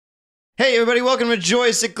Hey, everybody, welcome to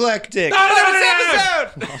Joyce Eclectic. Bonus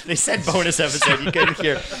episode! Oh, they said bonus episode. You couldn't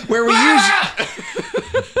hear. Where we usually...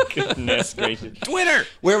 Goodness gracious. Twitter!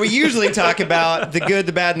 Where we usually talk about the good,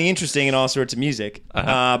 the bad, and the interesting and all sorts of music.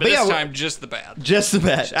 But this time, just the bad. Just the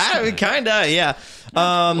bad. Kinda, yeah.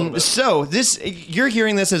 So you're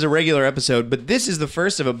hearing this as a regular episode, but this is the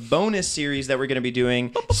first of a bonus series that we're going to be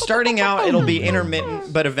doing. Starting out, it'll be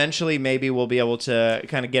intermittent, but eventually maybe we'll be able to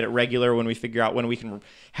kind of get it regular when we figure out when we can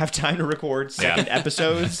have time to record second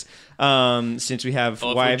episodes. Since we have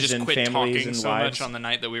wives and families and so wives. much on the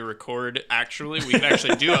night that we record, actually, we can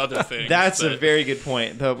actually do other things. That's a very good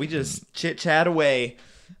point. But we just chit-chat away.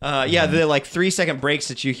 The 3-second breaks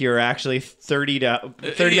that you hear are actually 30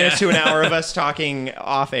 minutes to an hour of us talking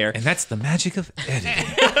off air. And that's the magic of editing.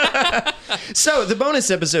 So the bonus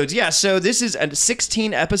episodes, so this is a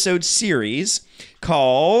 16-episode series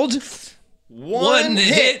called One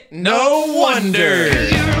Hit No Wonder.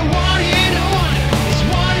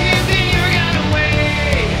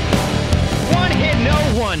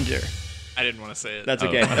 Wonder. I didn't want to say it. That's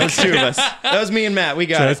okay. That was two of us. That was me and Matt. We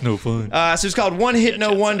got it. That's no fun. So it's called One Hit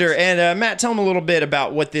No Wonder. And Matt, tell them a little bit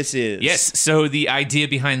about what this is. Yes, so the idea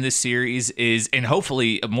behind this series is, and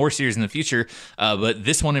hopefully more series in the future, but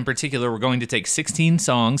this one in particular, we're going to take 16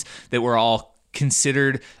 songs that were all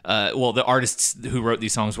considered, the artists who wrote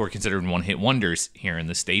these songs were considered one-hit wonders here in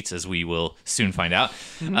the States, as we will soon find out.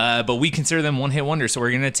 But we consider them one-hit wonders. So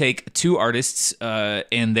we're going to take two artists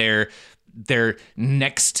and their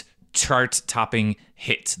next chart-topping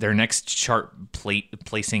hit, their next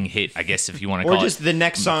chart-placing hit, I guess, if you want to call it. Or just the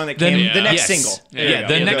next song that came, the next single.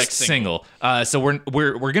 The next single. So we're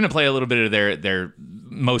going to play a little bit of their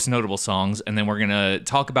most notable songs, and then we're going to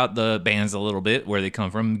talk about the bands a little bit, where they come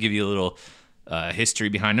from, give you a little history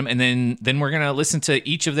behind them, and then we're going to listen to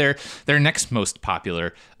each of their next most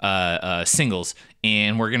popular singles,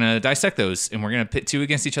 and we're going to dissect those, and we're going to pit two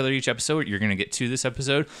against each other each episode. You're going to get to this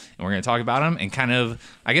episode, and we're going to talk about them and kind of,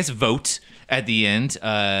 I guess, vote at the end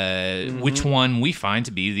which one we find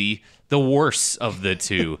to be the worst of the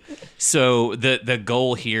two. So the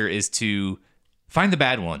goal here is to find the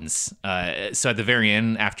bad ones. So at the very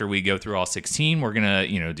end, after we go through all 16, we're gonna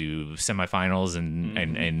do semifinals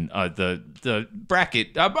and the bracket.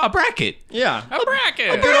 A bracket. Yeah. A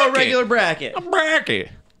bracket. A good old regular bracket. A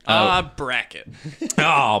bracket. Bracket.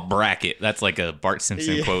 Bracket. That's like a Bart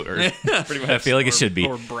Simpson quote, or Pretty much. I feel like it should be.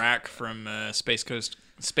 Or Brack from Space Ghost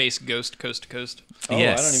Coast to Coast. Oh,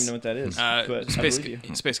 Yes. I don't even know what that is. But I believe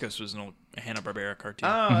you. Space Ghost was an old Hanna-Barbera cartoon.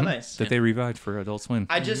 Oh, nice. That they revived for Adult Swim.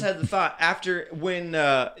 I just had the thought after when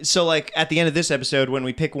at the end of this episode, when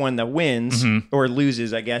we pick one that wins or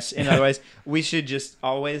loses, I guess, and otherwise we should just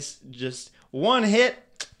always one hit.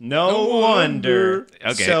 No wonder.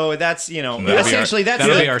 Okay. So that's essentially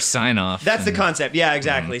that'll be our sign off. That's the concept. Yeah,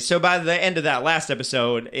 exactly. So by the end of that last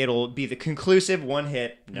episode, it'll be the conclusive one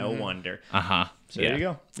hit. No wonder. So there you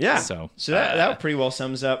go. Yeah. So that pretty well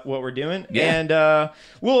sums up what we're doing. Yeah.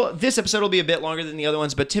 And this episode will be a bit longer than the other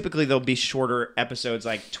ones, but typically they'll be shorter episodes,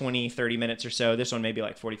 like 20, 30 minutes or so. This one may be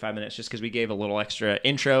like 45 minutes just because we gave a little extra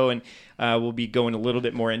intro, and we'll be going a little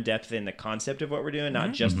bit more in depth in the concept of what we're doing,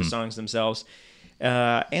 not just the songs themselves.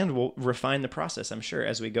 And we'll refine the process, I'm sure,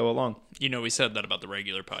 as we go along. We said that about the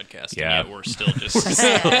regular podcast. Yeah. And yet we're still just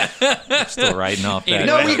still riding off that.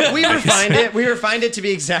 No, we refined it. We refined it to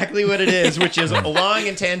be exactly what it is, which is long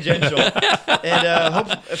and tangential,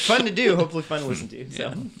 and fun to do. Hopefully, fun to listen to.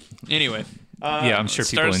 So, anyway, I'm sure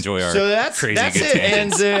people enjoy our crazy that's good it.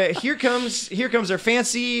 tangents. And here comes our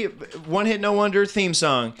fancy one hit no wonder theme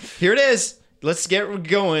song. Here it is. Let's get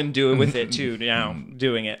going. Do it with it too. Now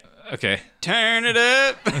doing it. Okay. Turn it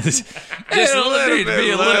up. Just a little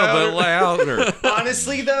bit louder.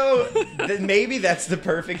 Honestly, though, maybe that's the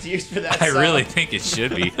perfect use for that I song. really think it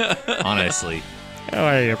should be, honestly.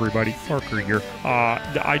 Hey everybody, Parker here.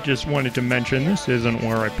 I just wanted to mention this isn't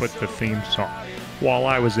where I put the theme song. While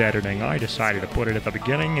I was editing, I decided to put it at the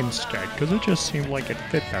beginning instead, because it just seemed like it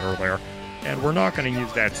fit better there. And we're not going to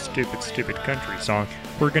use that stupid country song.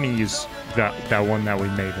 We're going to use that one that we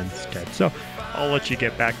made instead. So I'll let you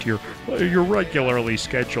get back to your regularly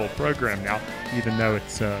scheduled program now, even though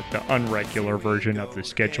it's the unregular version of the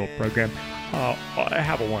scheduled program.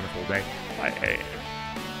 Have a wonderful day.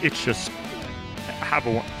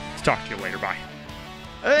 Talk to you later. Bye.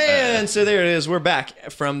 And so there it is. We're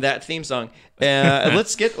back from that theme song.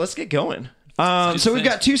 Let's get going. So we've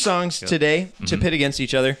got 2 songs today to pit against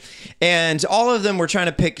each other, and all of them we're trying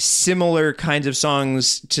to pick similar kinds of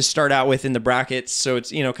songs to start out with in the brackets. So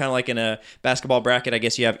it's kind of like in a basketball bracket. I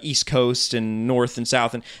guess you have East Coast and North and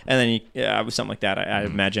South, and then something like that. I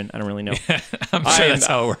imagine. I don't really know. I'm sure that's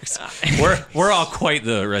how it works. We're all quite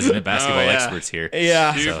the resident basketball experts here.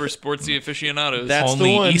 Yeah, Super sportsy aficionados. That's the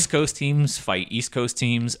Only one. East Coast teams fight East Coast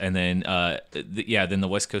teams, and then then the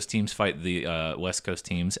West Coast teams fight the West Coast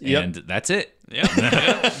teams, Yep. and that's it. Yeah.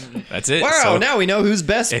 That's it. Wow, So now we know who's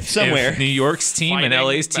best somewhere. if New York's team and Fighting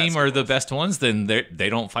LA's team are the best ones, then they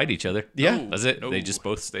don't fight each other. Yeah. That's it. They just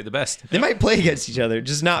both stay the best. They might play against each other,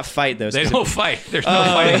 just not fight those. They don't fight. There's no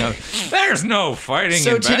fighting. There's no fighting.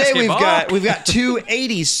 So in today basketball. we've got 2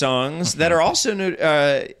 80s songs that are also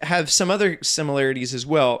have some other similarities as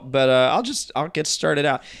well. But I'll get started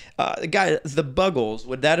out. The Buggles.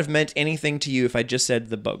 Would that have meant anything to you if I just said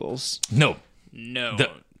the Buggles? No. No, The-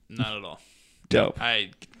 not at all. Dope.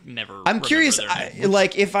 I never. I'm remember curious. their name.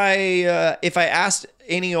 Like if I asked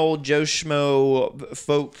any old Joe Schmo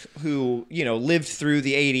folk who lived through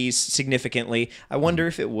the '80s significantly, I wonder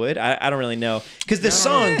if it would. I don't really know because the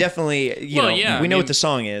song definitely we know what the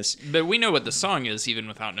song is. But we know what the song is even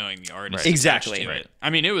without knowing the artist. Right. Exactly. attached to it. I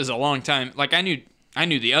mean, it was a long time. Like I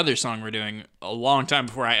knew the other song we're doing a long time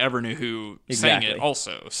before I ever knew who sang Exactly. it.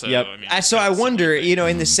 Also, so Yep. I mean, So I that's the wonder, main thing.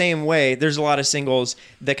 in the same way, there's a lot of singles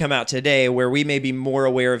that come out today where we may be more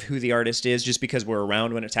aware of who the artist is just because we're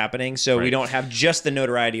around when it's happening. So we Right. don't have just the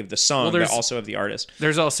notoriety of the song, but there's- also of the artist.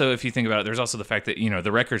 There's also, if you think about it, there's also the fact that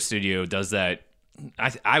the record studio does that.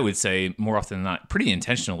 I would say more often than not, pretty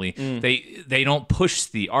intentionally. They don't push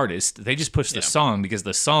the artist; they just push the song because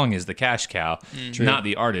the song is the cash cow, not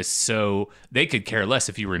the artist. So they could care less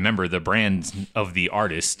if you remember the brand of the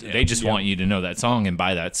artist. They just want you to know that song and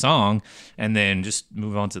buy that song, and then just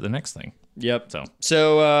move on to the next thing. Yep. So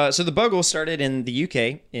So the Buggles started in the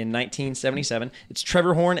UK in 1977. It's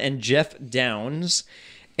Trevor Horn and Jeff Downes.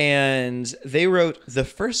 And they wrote the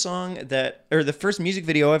first the first music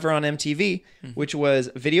video ever on MTV, which was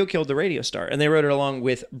Video Killed the Radio Star. And they wrote it along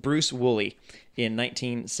with Bruce Woolley in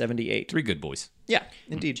 1978. 3 good boys. Yeah,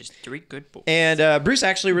 indeed. Just 3 good boys. And Bruce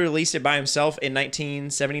actually released it by himself in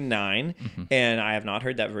 1979. And I have not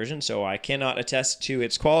heard that version, so I cannot attest to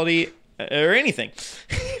its quality or anything.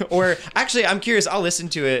 Or actually, I'm curious. I'll listen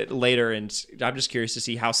to it later, and I'm just curious to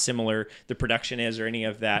see how similar the production is or any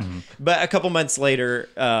of that. But a couple months later,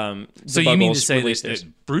 So you mean to say released that theirs.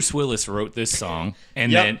 Bruce Willis wrote this song,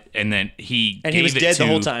 and Yep. then he And he was gave it dead the to-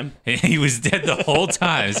 whole time. He was dead the whole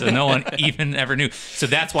time, so no one even ever knew. So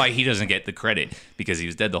that's why he doesn't get the credit because he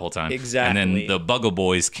was dead the whole time. Exactly. And then the Buggle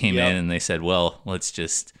Boys came Yep. in and they said, "Well, let's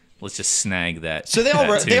just snag that." So they all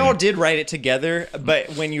that they tune." all did write it together.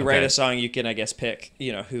 But when you write Okay. a song, you can, I guess, pick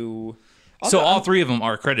who. So all 3 of them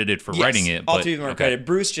are credited for writing it. All but- 3 of them are okay. credited.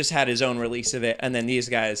 Bruce just had his own release of it, and then these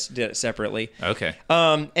guys did it separately. Okay.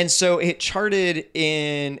 And so it charted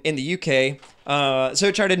in the UK. So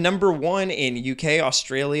it charted number 1 in UK,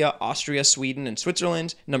 Australia, Austria, Sweden, and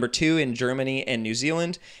Switzerland. Number 2 in Germany and New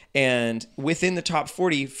Zealand, and within the top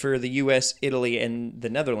 40 for the US, Italy, and the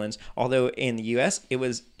Netherlands. Although in the US, it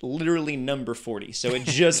was literally number 40, so it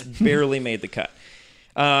just barely made the cut.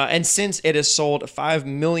 And since it has sold 5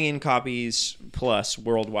 million copies plus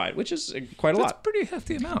worldwide, which is quite a That's a lot. pretty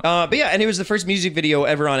hefty amount. But yeah, and it was the first music video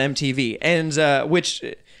ever on MTV, and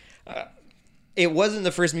it wasn't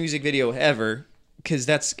the first music video ever, because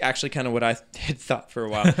that's actually kind of what I had thought for a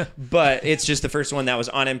while. But it's just the first one that was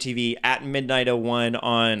on MTV at midnight 01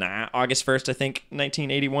 on August 1st, I think,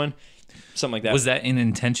 1981. Something like that. Was that an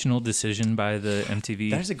intentional decision by the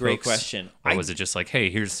MTV? That is a great folks? question. Or was it just like, hey,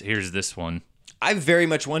 here's this one? I very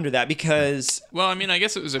much wonder that because Well, I mean, I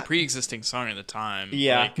guess it was a pre-existing song at the time.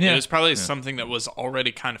 Yeah. Like, Yeah. It was probably something that was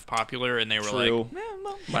already kind of popular, and they were True. like,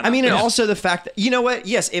 well, why I mean, not? and also the fact that, you know what?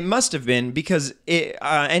 Yes, it must have been because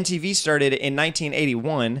NTV started in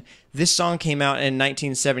 1981. This song came out in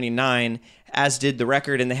 1979, as did the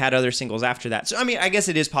record, and they had other singles after that. So, I mean, I guess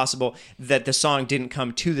it is possible that the song didn't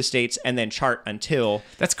come to the States and then chart until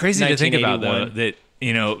That's crazy to think about, though. 1981.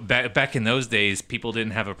 That back in those days, people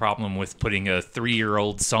didn't have a problem with putting a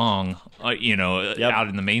 3-year-old song, out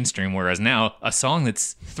in the mainstream. Whereas now, a song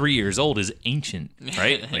that's 3 years old is ancient,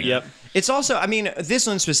 right? Like, Yep. It's also, I mean, this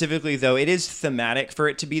one specifically, though, it is thematic for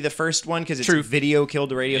it to be the first one because it's True. video killed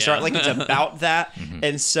the radio star. Like, it's about that.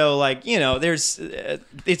 And so, like, you know, there's,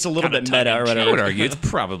 it's a little Kinda bit meta or I whatever. would argue it's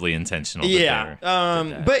probably intentional. that Yeah. they're-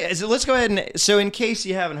 did that. But so let's go ahead and, so in case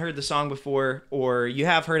you haven't heard the song before, or you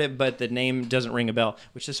have heard it, but the name doesn't ring a bell,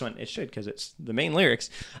 which this one, it should because it's the main lyrics.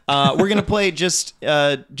 We're going to play just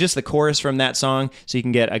the chorus from that song so you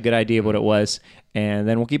can get a good idea of what it was. And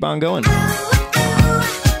then we'll keep on going.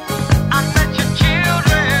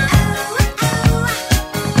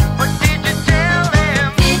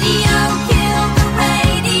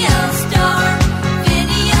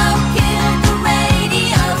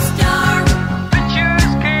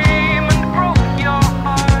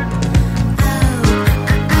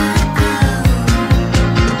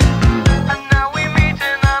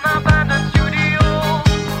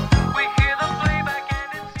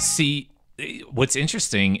 See, what's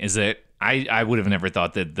interesting is that I would have never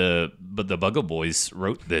thought that the Buggle Boys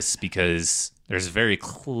wrote this because there's very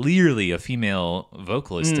clearly a female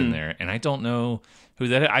vocalist in there, and I don't know who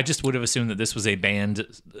that is. I just would have assumed that this was a band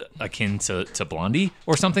akin to Blondie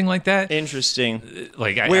or something like that. Interesting.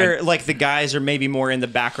 Like Where like the guys are maybe more in the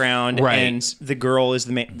background Right. and the girl is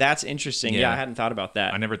the main. That's interesting. Yeah, Yeah. I hadn't thought about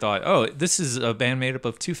that. I never thought, oh, this is a band made up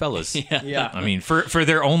of two fellas. Yeah. I mean, for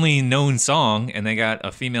their only known song, and they got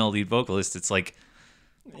a female lead vocalist, it's like,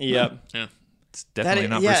 Yep. Yeah. it's definitely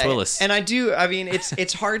not Bruce Willis. And I mean,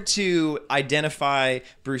 it's hard to identify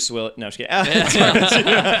Bruce Willis. No, I'm just kidding. It's hard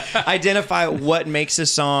to identify what makes a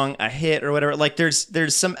song a hit or whatever. Like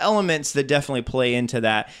there's some elements that definitely play into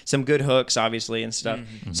that. Some good hooks, obviously, and stuff.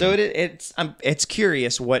 So it's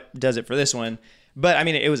curious what does it for this one. But I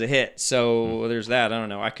mean, it was a hit, so there's that. I don't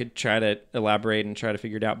know. I could try to elaborate and try to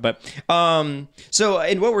figure it out. But so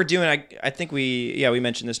and what we're doing, I think we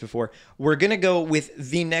mentioned this before. We're gonna go with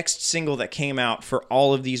the next single that came out for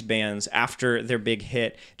all of these bands after their big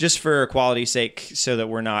hit, just for quality's sake, so that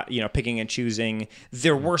we're not picking and choosing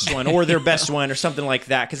their worst one or their best one or something like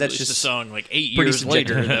that. Because that's Released just a song like 8 pretty years later.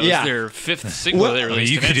 subjective. That was Yeah. their 5th single Well, they I mean,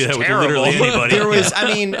 released. you and could do it's that with terrible. literally anybody. There was,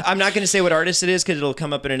 I mean, I'm not going to say what artist it is because it'll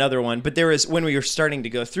come up in another one, but there was, when we were starting to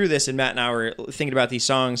go through this and Matt and I were thinking about these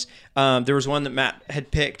songs, there was one that Matt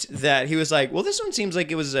had picked that he was like, well, this one seems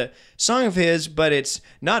like it was a song of his, but it's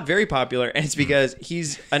not very popular. And it's because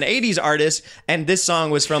he's an 80s artist and this song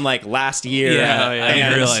was from like last year. yeah, I didn't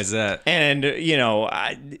And- realize that. And,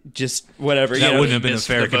 I just whatever. That wouldn't have been a missed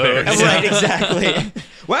fair the boat. comparison. Right, exactly.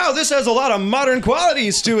 Wow, this has a lot of modern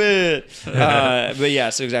qualities to it. But yeah,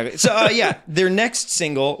 so exactly. So their next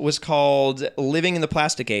single was called "Living in the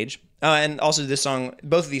Plastic Age," and also this song.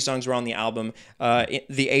 Both of these songs were on the album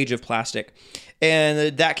 "The Age of Plastic."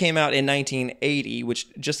 And that came out in 1980, which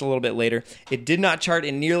just a little bit later. It did not chart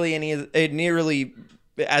in nearly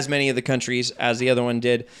as many of the countries as the other one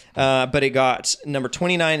did, but it got number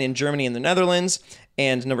 29 in Germany and the Netherlands,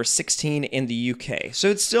 and number 16 in the UK. So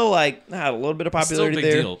it's still like a little bit of Still a popularity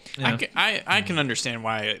big there. deal. Yeah. I can understand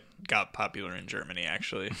why it got popular in Germany,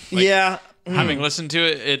 actually. Like, Yeah. having listened to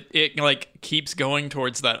it like keeps going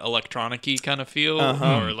towards that electronic-y kind of feel,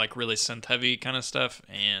 or like really synth-heavy kind of stuff,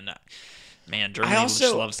 and man, Germany just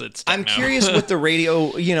loves it. I'm curious with the radio,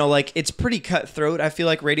 like it's pretty cutthroat, I feel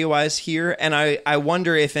like radio-wise here, and I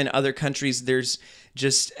wonder if in other countries there's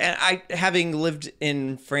just, and having lived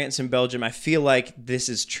in France and Belgium, I feel like this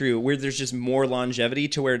is true, where there's just more longevity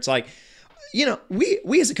to where it's like,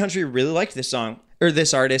 we as a country really liked this song or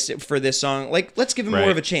this artist for this song. Like, let's give him more Right.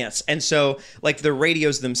 of a chance. And so, like, the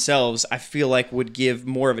radios themselves, I feel like would give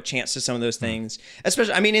more of a chance to some of those things.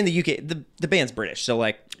 Especially, I mean, in the UK, the band's British, so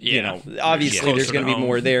like, obviously Closer there's to going to be home.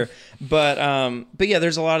 more there. But yeah,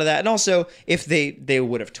 there's a lot of that. And also, if they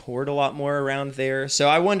would have toured a lot more around there. So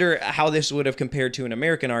I wonder how this would have compared to an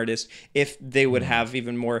American artist if they would have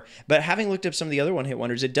even more. But having looked up some of the other one-hit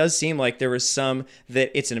wonders, it does seem like there was some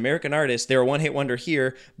that it's an American artist, they're a one-hit wonder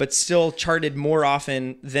here, but still charted more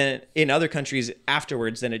often than in other countries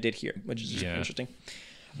afterwards than it did here, which is interesting.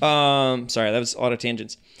 Sorry, that was a lot of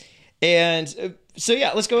tangents. And so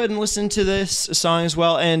yeah, let's go ahead and listen to this song as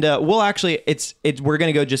well. And we'll actually, we're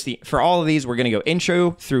gonna go for all of these, we're gonna go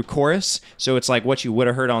intro through chorus. So it's like what you would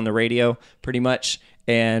have heard on the radio, pretty much,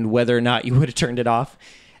 and whether or not you would have turned it off.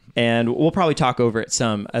 And we'll probably talk over it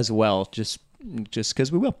some as well, just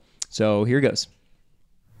because we will. So here goes.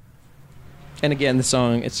 And again, the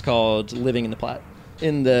song, it's called "Living in the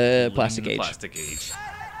Plastic Age." Plastic Age.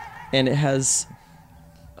 And it has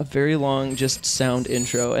a very long just sound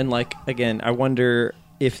intro, and like, again, I wonder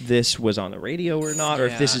if this was on the radio or not, or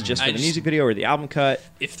if this is just for the music video or the album cut.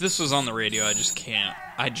 If this was on the radio, I just can't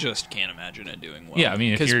imagine it doing well. Yeah, I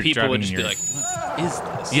mean, if because you're people would driving just in be like, "What is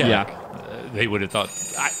this?" Yeah. They would have thought,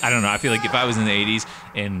 I don't know. I feel like if I was in the 80s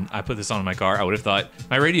and I put this on in my car, I would have thought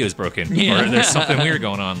my radio is broken or there's something weird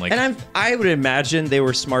going on. Like, And I would imagine they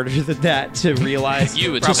were smarter than that to realize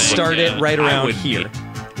You would to think, start yeah. it right I around wouldn't here.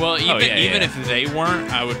 be. Well, even yeah. if they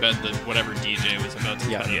weren't, I would bet that whatever DJ was about to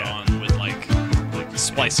Yeah. put it Yeah. on would like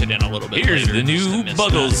splice it in a little bit. here's later the just to new miss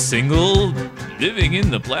Buggles that. single, Living in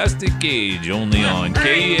the Plastic Cage, only on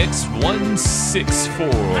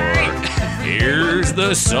KX164. Here's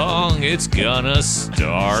the song, it's gonna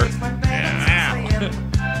start now.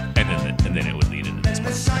 and then it would lead into this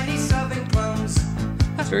part.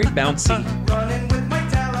 It's very bouncy.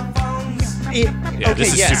 Yeah,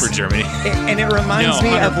 this is super Germany. And it reminds No,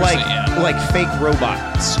 me of 100%, yeah. like fake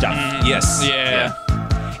robot stuff. Yes. Yeah.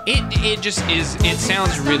 It just is. It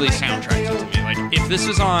sounds really soundtracky to me. Like if this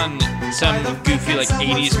was on some goofy like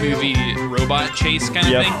 '80s movie robot chase kind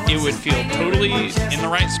of Yep. thing, it would feel totally in the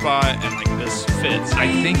right spot and like this fits. I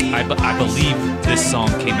believe this song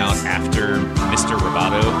came out after Mr.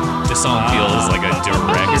 Roboto. This song feels like a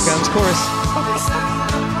direct. Here comes chorus.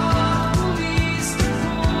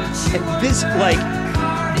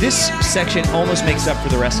 And this section almost makes up for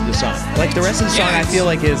the rest of the song. Like the rest of the song, I feel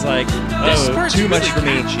like is like too much for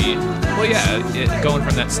me. Well, yeah, going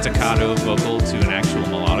from that staccato vocal to an actual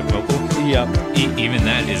melodic vocal. Yep. Even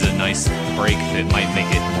that is a nice break that might make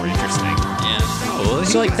it more interesting. Yeah.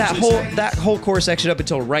 So like that whole chorus section up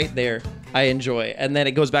until right there, I enjoy, and then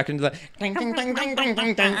it goes back into the ding, ding, ding, ding, ding,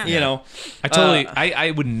 ding, ding, you know.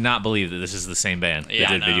 I would not believe that this is the same band that Yeah,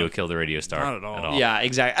 did no. Video Killed the Radio Star. Not at all. Yeah,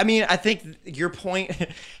 exactly. I mean, I think your point,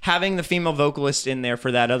 having the female vocalist in there for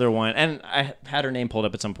that other one, and I had her name pulled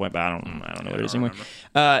up at some point, but I don't know what it is anymore.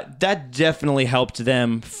 That definitely helped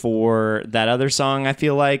them for that other song, I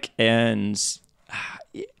feel like, and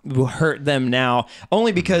it will hurt them now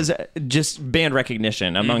only because just band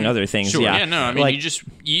recognition, among other things. Sure. Yeah, Yeah, no, I mean, like,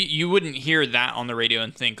 you wouldn't hear that on the radio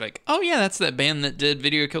and think like, oh yeah, that's that band that did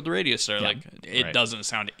Video Killed the Radio Star. Like, it Right. doesn't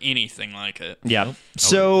sound anything like it. yeah.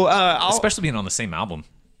 So, Especially being on the same album.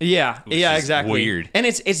 yeah, is exactly. weird. And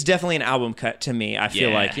it's definitely an album cut to me. I feel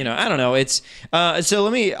Yeah. like, I don't know. It's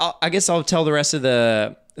so I guess I'll tell the rest of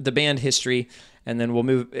the band history, and then we'll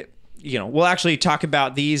move. We'll actually talk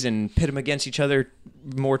about these and pit them against each other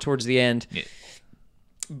more towards the end. Yeah.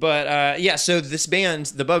 But so this band,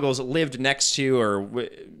 the Buggles, lived next to or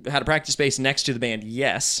had a practice space next to the band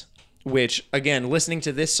Yes, which again, listening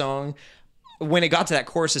to this song, when it got to that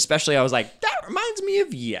chorus especially, I was like, that reminds me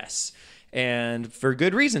of Yes. And for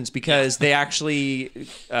good reasons, because they actually,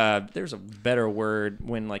 there's a better word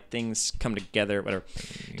when like things come together, whatever.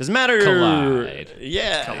 Doesn't matter. Collide.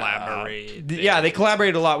 Yeah. Collaborate. They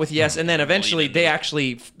collaborated a lot with Yes, and then eventually they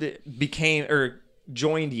actually became or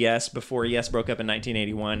joined Yes before Yes broke up in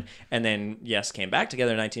 1981, and then Yes came back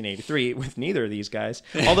together in 1983 with neither of these guys.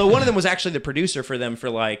 Although one of them was actually the producer for them for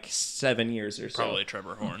like 7 years or so. Probably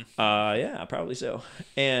Trevor Horn. Yeah, probably so.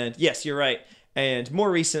 And yes, you're right. And more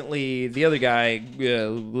recently, the other guy,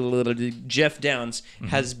 Jeff Downs,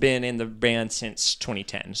 has been in the band since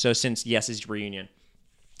 2010. So since Yes's reunion.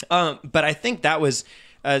 But I think that was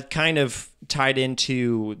kind of tied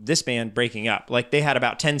into this band breaking up. Like they had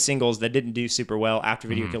about 10 singles that didn't do super well after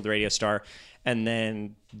Video Killed the Radio Star. And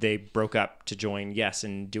then they broke up to join Yes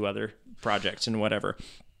and do other projects and whatever.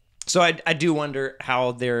 So I do wonder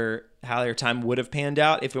how their time would have panned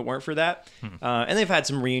out if it weren't for that. And they've had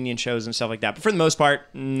some reunion shows and stuff like that. But for the most part,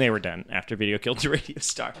 they were done after Video Killed the Radio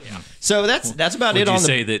Star. Yeah. So that's about Would it you on the...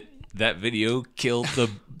 say that video killed the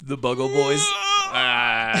Buggle Boys?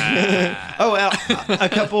 Oh, well, a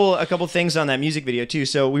couple things on that music video too.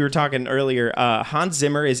 So we were talking earlier. Hans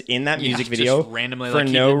Zimmer is in that music just video randomly, for like,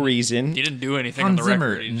 he no didn't- reason. He didn't do anything on Hans the Zimmer,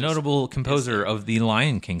 record. He just- notable composer of the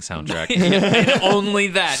Lion King soundtrack. and only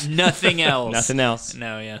that, nothing else. Nothing else.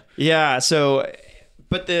 No, yeah. Yeah. So,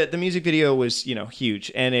 but the music video was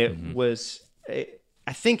huge, and it was.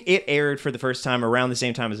 I think it aired for the first time around the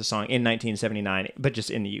same time as the song in 1979, but just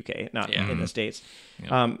in the UK, not in the States.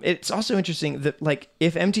 It's also interesting that like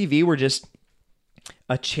if MTV were just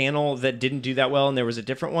a channel that didn't do that well and there was a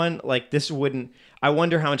different one, like this wouldn't. I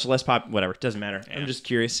wonder how much less whatever, it doesn't matter. I'm just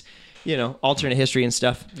curious, alternate history and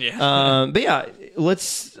stuff. Yeah. But yeah,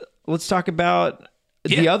 let's talk about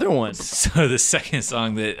the other one. So the second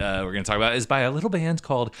song that we're going to talk about is by a little band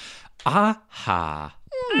called Aha.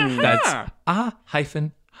 That's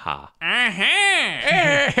A-ha.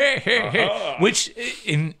 Which,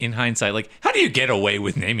 in hindsight, like, how do you get away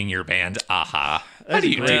with naming your band Aha? How do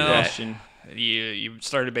you do that? Question. You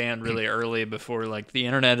started a band really early before like the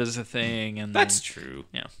internet is a thing, and That's true.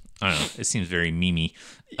 Yeah. I don't know. It seems very memey.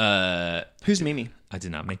 Who's Mimi? I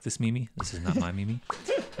did not make this Mimi. This is not my Mimi.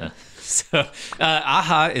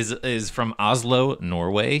 Aha is from Oslo,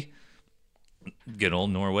 Norway. Good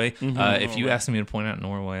old Norway. If you asked me to point out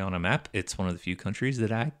Norway on a map, it's one of the few countries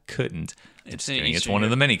that I couldn't. It's one of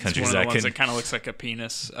the many countries it's one of the I ones couldn't. that kind of looks like a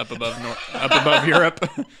penis up above Europe.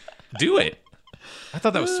 Do it. I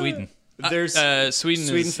thought that was Sweden. There's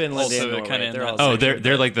Sweden, Finland, also and Norway. kind of. They're all Oh,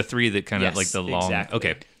 they're like the three that kind of Yes, like the long. exactly.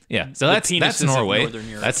 Okay. Yeah, so The that's penises of Norway. Northern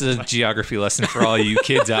Europe. That's a geography lesson for all you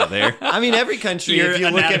kids out there. I mean, every country, Your if you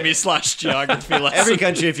look at anatomy/geography lesson. every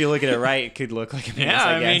country, if you look at it right, it could look like a penis. Yeah,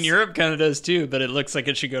 I mean guess. Europe kind of does too, but it looks like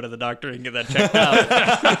it should go to the doctor and get that checked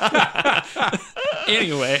out.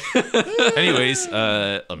 Anyway, Anyways,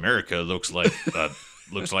 America looks like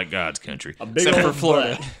God's country. except for old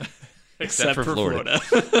Florida. butt. Except for Florida.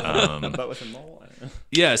 But with a mole. I don't know.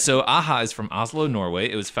 Yeah, so Aha is from Oslo,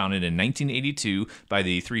 Norway. It was founded in 1982 by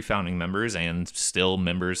the three founding members and still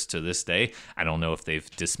members to this day. I don't know if they've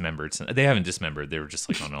dismembered. They haven't dismembered. They were just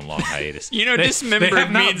like on a long hiatus. You know, They dismembered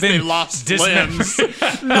have not means been they lost dismembered.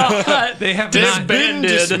 limbs. Not They have not.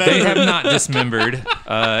 disbanded. They have not dismembered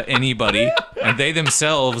anybody, and they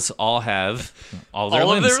themselves all have all their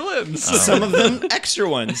all of limbs. their limbs. Some of them extra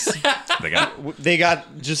ones. They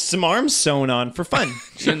got Just some arms sewn on for fun.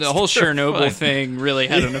 And the whole Chernobyl fun. thing really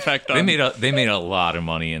had an effect on. they made a lot of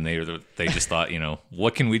money, and they just thought,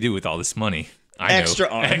 what can we do with all this money? I Extra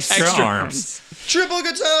know. arms. Extra arms. Triple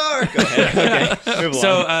guitar. Go ahead. Okay. Move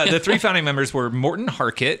So along. the three founding members were Morten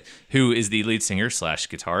Harket, who is the lead singer /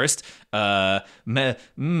 guitarist.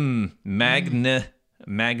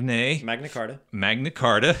 Magna Carta. Magna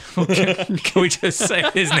Carta. Can we just say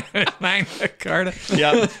his name is Magna Carta?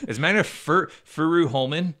 Yeah. It's Magna Furu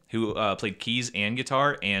Holman, who played keys and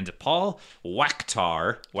guitar, and Paul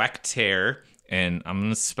Waaktaar, and I'm going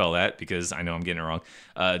to spell that because I know I'm getting it wrong.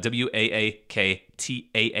 Waaktaar,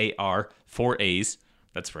 4 A's.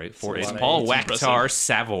 That's right, 4 A's. Paul Waaktaar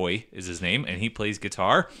Savoy is his name, and he plays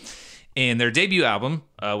guitar. And their debut album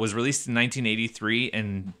was released in 1983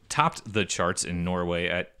 and topped the charts in Norway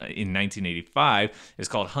in 1985. It's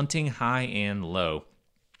called Hunting High and Low.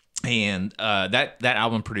 And that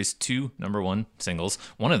album produced 2 #1 singles.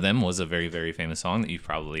 One of them was a very, very famous song that you've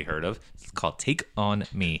probably heard of. It's called Take On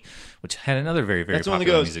Me, which had another very, very That's the one that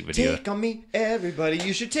popular goes, music video. take on me, everybody,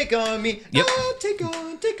 you should take on me. Yep. Oh, take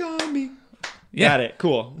on me. Yeah. Got it.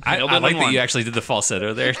 Cool. I Nailed it like in that one. you actually did the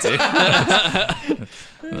falsetto there, too.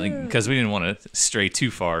 Because we didn't want to stray too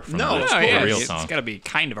far from the real song. It's got to be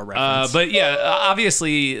kind of a reference. But yeah,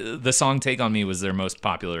 obviously the song Take On Me was their most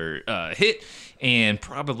popular hit and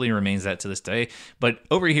probably remains that to this day. But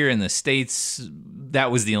over here in the States, that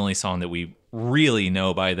was the only song that we really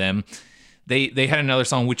know by them. They had another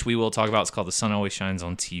song, which we will talk about. It's called The Sun Always Shines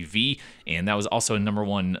on TV. And that was also a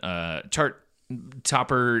 #1 chart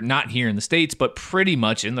topper, not here in the States, but pretty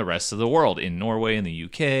much in the rest of the world, in Norway, in the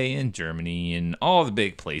UK, in Germany, in all the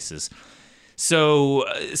big places. So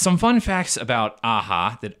some fun facts about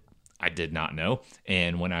Aha that I did not know,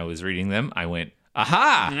 and when I was reading them, I went,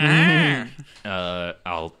 aha!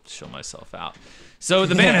 I'll show myself out. So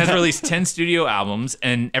the band has released 10 studio albums,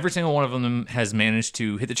 and every single one of them has managed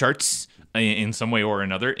to hit the charts in some way or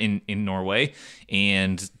another in Norway.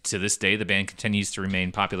 And to this day, the band continues to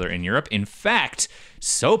remain popular in Europe. In fact,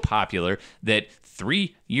 so popular that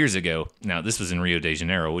 3 years ago, now this was in Rio de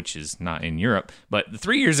Janeiro, which is not in Europe, but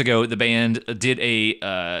 3 years ago, the band did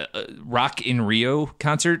a Rock in Rio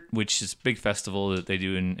concert, which is a big festival that they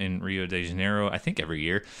do in Rio de Janeiro, I think every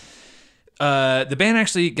year. The band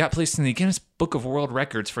actually got placed in the Guinness Book of World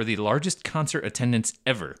Records for the largest concert attendance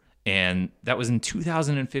ever. And that was in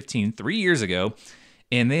 2015, 3 years ago.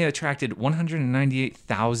 And they attracted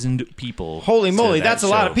 198,000 people. Holy moly, to that that's a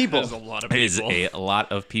lot show. of people. There's a lot of It is people. a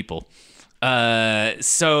lot of people.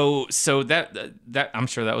 So that I'm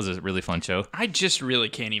sure that was a really fun show. I just really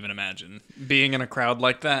can't even imagine being in a crowd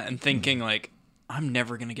like that and thinking like, I'm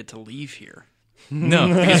never gonna get to leave here. No,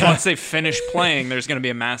 Because once they finish playing, there's gonna be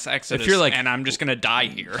a mass exodus, you're like- and I'm just gonna die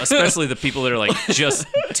here. especially the people that are like just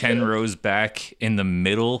 10 rows back in the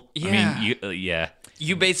middle. Yeah. I mean, yeah.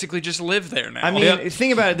 You basically just live there now. I mean,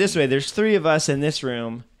 think about it this way. There's 3 of us in this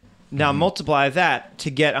room. Now multiply that to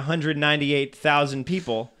get 198,000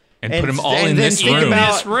 people. And put 'em all and in then this think room.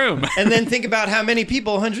 about- This room. And then think about how many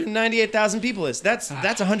people 198,000 people is. That's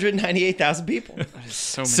 198,000 people.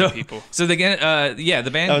 so many So people. So the band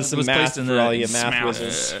That was some math placed in for the all you math Smash.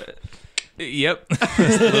 whizzes. Yep.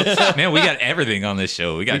 Man, we got everything on this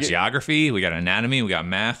show. We got geography, we got anatomy, we got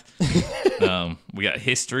math, we got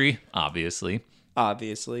history, obviously.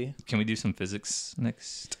 obviously. Can we do some physics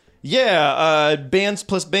next? Yeah, bands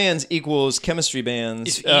plus bands equals chemistry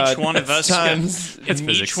bands. If each one of us times. if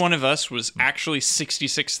each one of us was actually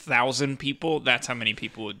 66,000 people, that's how many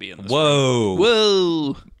people would be in this Whoa. room.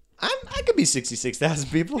 Whoa. I could be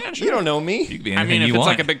 66,000 people. Yeah, sure. You don't know me. You could be I anything mean, if you it's want.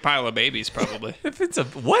 like a big pile of babies, probably. If it's a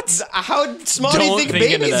what? How small do you Don't think think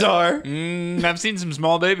into babies that. are? I've seen some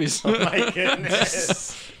small babies. My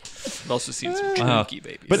goodness. I've also seen some Wow. chunky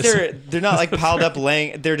babies. But they're not like piled up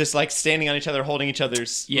laying. They're just like standing on each other, holding each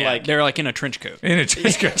other's. yeah, like, they're like in a trench coat. In a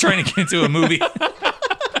trench coat trying to get into a movie.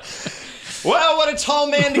 wow, what a tall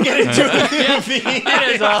man to get into a movie. That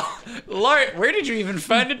is all. Lord, where did you even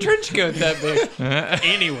find a trench coat that big?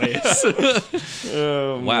 Anyways.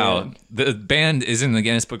 Oh, Wow. man. The band is in the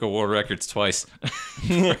Guinness Book of World Records twice.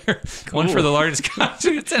 One for the largest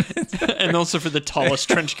concert attendance. And also for the tallest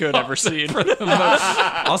trench coat ever seen.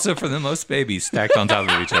 Also for the most babies stacked on top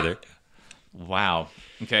of each other. Wow.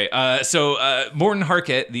 Okay, so Morten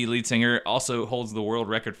Harket, the lead singer, also holds the world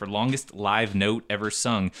record for longest live note ever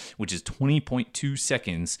sung, which is 20.2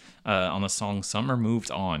 seconds on the song Summer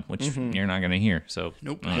Moved On, which you're not going to hear. So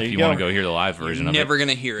Nope. if There you you want to go. go hear the live version of it, Never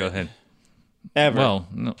gonna hear go it. ahead. Ever. Well,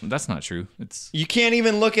 no, that's not true. It's You can't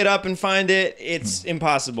even look it up and find it. It's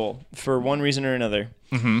impossible for one reason or another.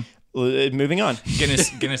 Mm-hmm. Moving on.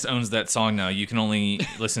 Guinness owns that song now. You can only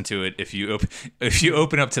listen to it if you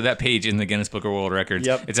open up to that page in the Guinness Book of World Records.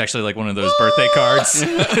 Yep. It's actually like one of those birthday cards,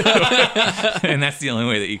 and that's the only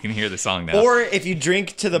way that you can hear the song now. Or if you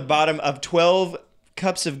drink to the bottom of 12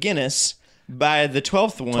 cups of Guinness, by the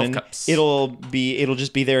 12th one, cups. it'll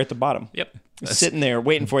just be there at the bottom. Yep. Sitting there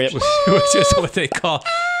waiting for you. Which is what they call.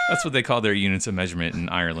 That's what they call their units of measurement in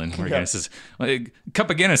Ireland. Where Guinness is cup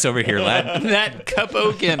of Guinness over here, lad. That cup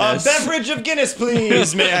of A Guinness. beverage of Guinness,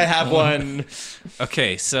 please. May I have one?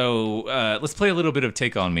 Okay, so let's play a little bit of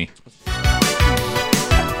 "Take on Me."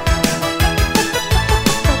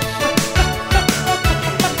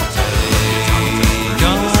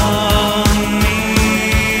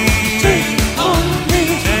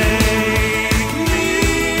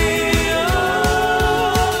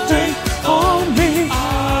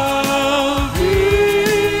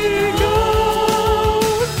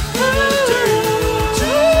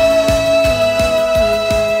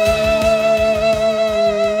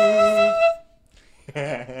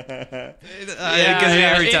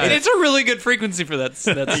 Every time. It's a really good frequency for that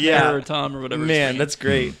snare Yeah. or tom or whatever. Man, that's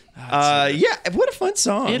great. Yeah, what a fun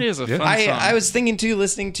song. It is a fun song. I was thinking too,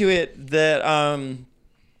 listening to it, that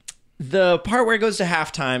the part where it goes to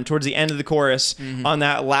halftime towards the end of the chorus on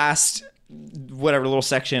that last whatever little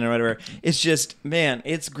section or whatever, it's just, man,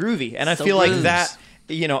 it's groovy. And I feel like that,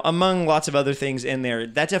 you know, among lots of other things in there,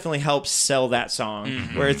 that definitely helps sell that song,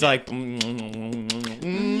 where it's like, and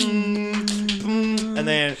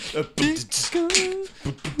then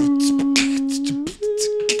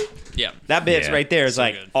Yeah. that bit's Yeah. right there is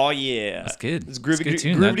like, good. oh yeah, That's good. It's groovy, It's a good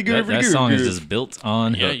tune. groovy, That groovy, song is groovy. just built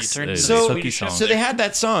on Yeah, you hooks. turned It's into a So, hooky song. so they had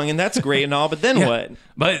that song, and that's great and all, but then what?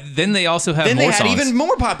 But then they also have Then more they had songs. even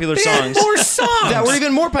more popular They had songs. more songs that were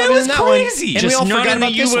even more popular was than that crazy. one. And Just we all not forgot in the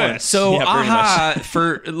about this one. US. So Yeah, pretty Aha,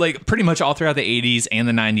 for like pretty much all throughout the 80s and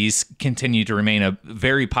the 90s, continued to remain a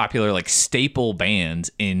very popular like staple band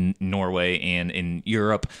in Norway and in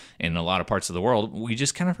Europe and a lot of parts of the world. We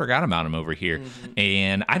just kind of forgot about them over here.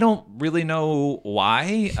 And I don't really know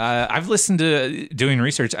why. I've listened to, doing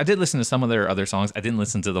research, I did listen to some of their other songs. I didn't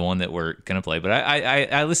listen to the one that we're going to play, but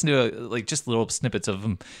I listened to like just little snippets of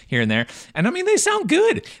them here and there. And I mean, they sound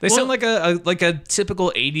good. They sound like a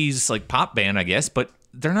typical 80s like pop band, I guess, but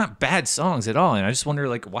they're not bad songs at all. And I just wonder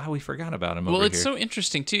like why we forgot about them Well, over it's here. so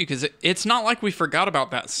interesting too because it's not like we forgot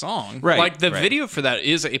about that song. Right, Like the right. video for that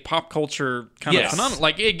is a pop culture kind Yes. of phenomenon.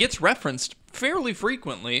 Like it gets referenced fairly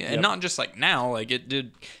frequently, and not just like now. Like it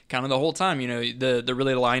did kind of the whole time. You know, the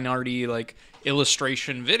really line-arty like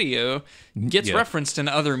illustration video gets Yeah. referenced in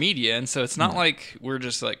other media, and so it's not like we're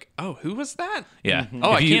just like, oh, who was that? Yeah.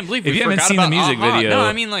 Oh, If I you- can't believe if we you haven't forgot seen about the music Aha. video- No,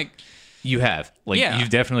 I mean like. You have. Like, Yeah. you've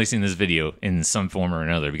definitely seen this video in some form or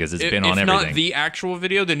another because it's been If on everything. not the actual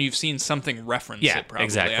video, then you've seen something reference Yeah, it probably.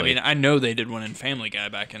 exactly. I mean, I know they did one in Family Guy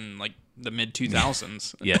back in like the mid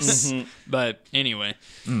 2000s. Yes. But anyway,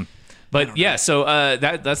 But yeah, so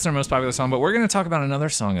that's their most popular song. But we're going to talk about another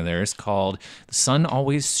song of theirs called "The Sun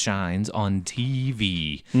Always Shines on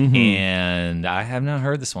TV," and I have not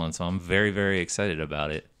heard this one, so I'm very, very excited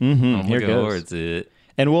about it. I'm Here looking goes. forward to it.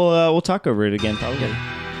 And we'll talk over it again probably.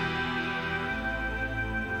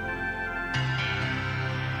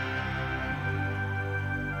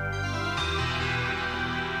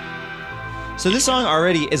 So this song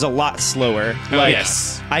already is a lot slower. Like,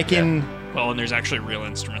 yes. I can Well, and there's actually real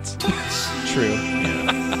instruments. True.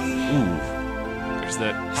 Ooh, there's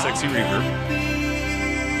that sexy reverb.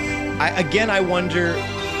 I wonder.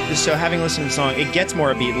 So having listened to the song, it gets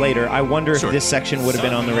more upbeat later. I wonder if this section would have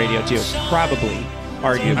been on the radio too. Probably,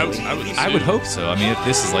 arguably. I would hope so. I mean, if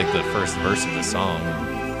this is like the first verse of the song,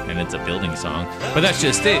 and it's a building song, but that's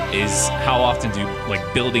just it. Is how often do like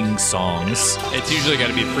building songs? It's usually got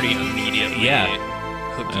to be pretty immediately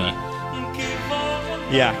hooky.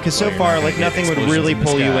 Yeah, because so far, like nothing would really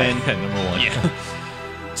pull you in. Number one. Yeah.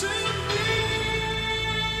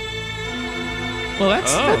 Well,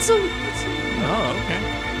 that's Oh, okay.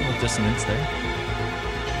 a little dissonance there.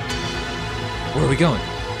 Where are we going?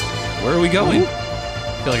 Where are we going?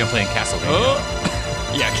 I feel like I'm playing Castlevania. Oh,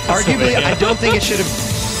 yeah. Arguably, I don't think it should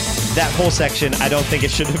have. That whole section, I don't think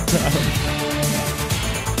it should have.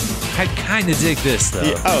 I kind of dig this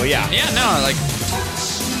though. Oh yeah. Yeah, no, like.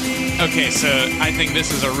 Okay, so I think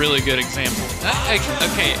this is a really good example.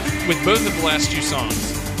 Okay, with both of the last two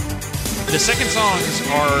songs, the second songs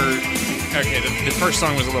are okay. The first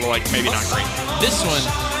song was a little like maybe not great. This one,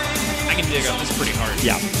 I can dig on this pretty hard.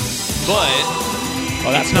 Yeah. But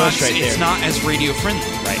that's it's not as radio friendly,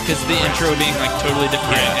 right? Because the intro being like totally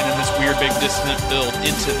different, and then this weird big dissonant build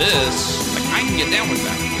into this, like I can get down with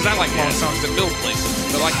that because I like long songs that build places.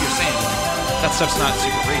 But like you're saying, that stuff's not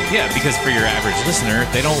super radio. Yeah, because for your average listener,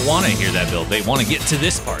 they don't want to hear that build. They want to get to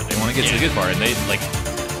this part. They want to get to the good part, and they like.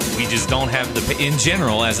 We just don't have in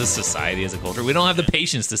general, as a society, as a culture, we don't have the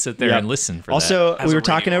patience to sit there and listen for also, that. we were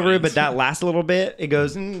talking over it, but that last little bit, it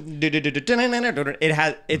goes. It's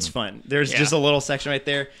fun. There's just a little section right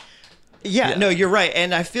there. Yeah, no, you're right,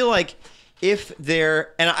 and I feel like if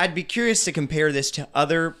there, and I'd be curious to compare this to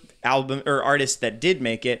other album or artists that did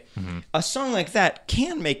make it. A song like that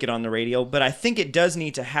can make it on the radio, but I think it does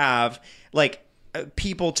need to have like.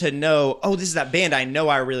 People to know, oh, this is that band I know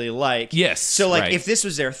I really like. Yes. So like if this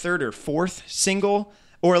was their third or fourth single,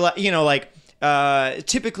 or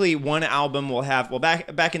typically one album will have, well,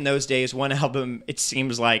 back in those days, one album it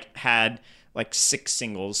seems like had like 6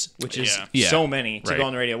 singles, which is so many to go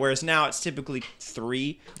on the radio. Whereas now it's typically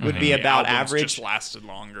 3 would be about average. Just lasted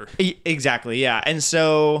longer. Exactly. Yeah. And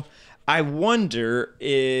so I wonder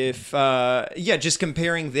if, just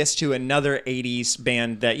comparing this to another 80s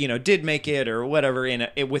band that, did make it or whatever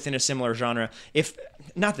within a similar genre, if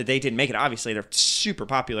not that they didn't make it, obviously they're super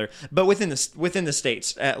popular, but within the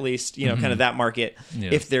States, at least, kind of that market,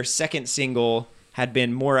 if their second single had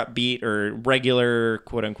been more upbeat or regular,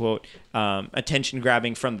 quote unquote, attention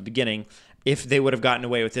grabbing from the beginning, if they would have gotten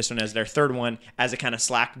away with this one as their third one, as it kind of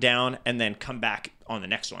slacked down and then come back on the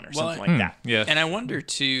next one or something like that. Yeah. And I wonder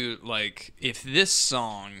too, like, if this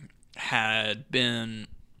song had been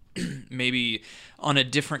maybe on a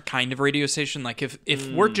different kind of radio station, like if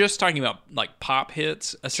we're just talking about like pop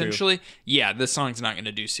hits, essentially, this song's not going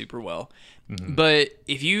to do super well. But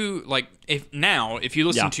if you if you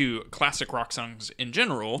listen to classic rock songs in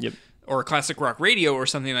general, or classic rock radio or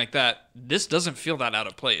something like that, this doesn't feel that out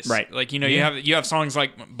of place. Right. Like, you have songs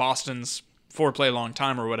like Boston's Foreplay Long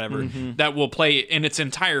Time or whatever that will play in its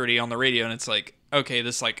entirety on the radio, and it's like, okay,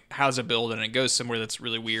 this like has a build and it goes somewhere that's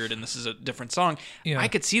really weird, and this is a different song. I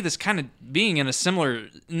could see this kind of being in a similar,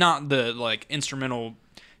 not the like instrumental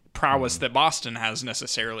prowess that Boston has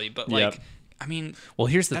necessarily, but like I mean, well,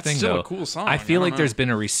 here's the that's thing, still though. A cool song. I feel like there's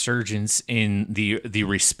been a resurgence in the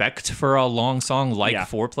respect for a long song like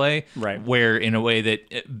Foreplay, right? Where in a way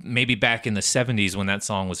that maybe back in the 70s when that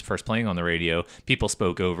song was first playing on the radio, people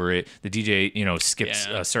spoke over it. The DJ, skipped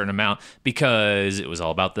a certain amount because it was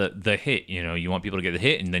all about the hit. You want people to get the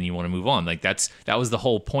hit, and then you want to move on. Like that was the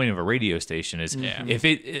whole point of a radio station. Is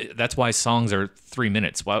if that's why songs are 3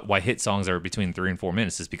 minutes. Why hit songs are between 3 and 4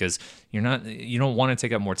 minutes is because you don't want to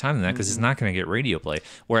take up more time than that because it's not going to get radio play.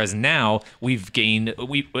 Whereas now we've gained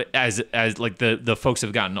as like the folks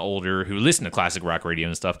have gotten older who listen to classic rock radio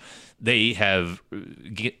and stuff, they have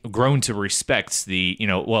grown to respect the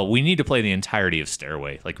we need to play the entirety of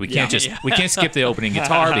Stairway. Like we can't we can't skip the opening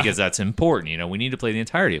guitar because that's important. We need to play the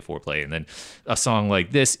entirety of Foreplay, and then a song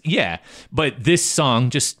like this, but this song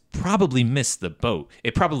just probably missed the boat.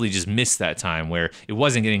 It probably just missed that time where it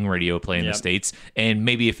wasn't getting radio play in the States, and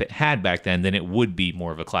maybe if it had back then it would be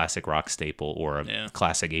more of a classic rock staple or a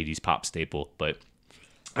classic 80s pop staple. But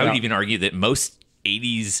I would even argue that most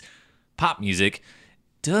 80s pop music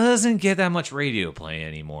doesn't get that much radio play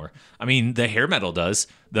anymore. I mean, the hair metal does.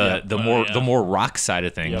 The more rock side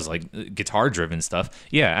of things, like guitar driven stuff.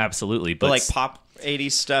 Yeah, absolutely. But like pop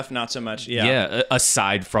 80s stuff, not so much. Yeah,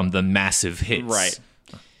 aside from the massive hits. Right.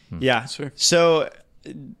 Yeah. Sure. So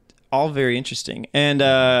all very interesting. And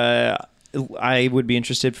I would be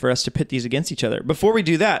interested for us to pit these against each other. Before we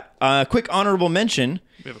do that, quick honorable mention.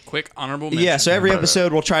 We have a quick honorable mention. Yeah, so every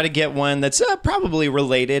episode we'll try to get one that's probably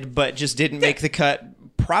related, but just didn't make the cut,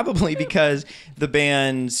 probably because the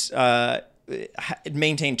band's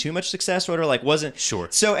maintained too much success, or like wasn't Sure.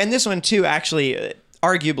 So, and this one too, actually,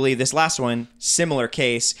 arguably this last one, similar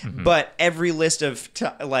case, but every list of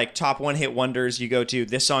top one hit wonders you go to,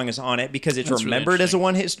 this song is on it because it's That's really remembered as a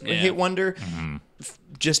one hit Yeah. hit wonder.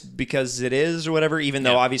 Just because it is or whatever, even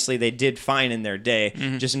though obviously they did fine in their day,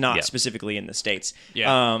 just not Yeah. specifically in the States.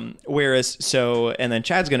 Yeah. And then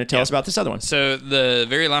Chad's going to tell us about this other one. So the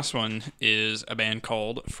very last one is a band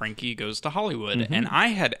called Frankie Goes to Hollywood, and I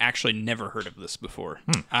had actually never heard of this before.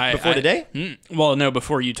 Before today? Well, no,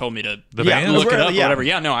 before you told me to band? look it up or Yeah. whatever.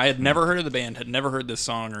 Yeah, no, I had never heard of the band, had never heard this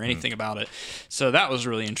song or anything about it. So that was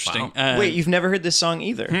really interesting. Wait, you've never heard this song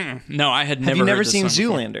either? No, I had never. Have you never heard this seen song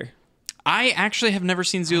before. Zoolander? I actually have never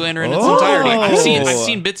seen Zoolander in its Oh. entirety. I've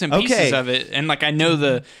seen bits and pieces Okay. of it, and like I know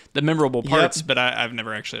the memorable parts, Yep. but I've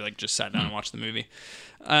never actually like just sat down and watched the movie.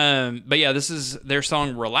 But yeah, this is their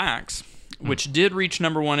song "Relax," which did reach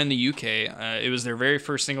number one in the UK. It was their very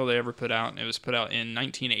first single they ever put out, and it was put out in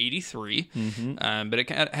 1983. But it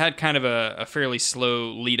had kind of a fairly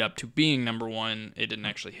slow lead up to being number one. It didn't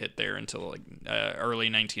actually hit there until like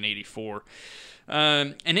early 1984.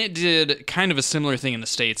 And it did kind of a similar thing in the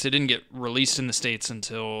States. It didn't get released in the States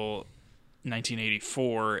until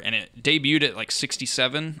 1984, and it debuted at like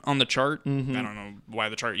 67 on the chart. I don't know why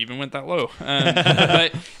the chart even went that low.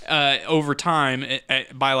 But over time,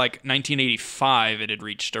 by like 1985, it had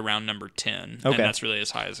reached around number 10. Okay. And that's really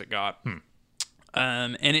as high as it got.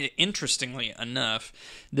 Interestingly enough,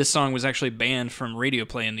 this song was actually banned from radio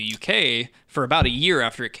play in the UK for about a year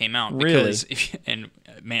after it came out. Really? Because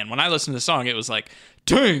man, when I listened to the song, it was like,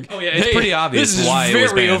 dang. Oh, yeah, it's pretty obvious This is why it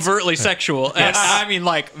was very banned. overtly sexual. And I mean,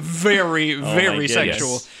 like, very, very goodness.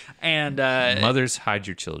 sexual. And Mothers, hide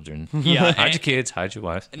your children. Yeah, hide and- your kids, hide your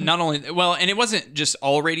wives. not only, well, and it wasn't just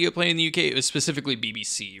all radio play in the UK, it was specifically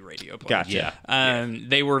BBC radio play. Gotcha. Yeah.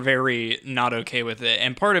 They were very not okay with it.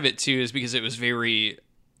 And part of it, too, is because it was very...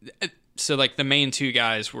 So, like, the main two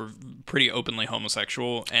guys were pretty openly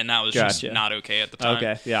homosexual, and that was just Gotcha. not okay at the time.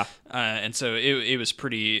 Okay, yeah. And so it was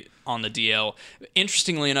pretty on the DL.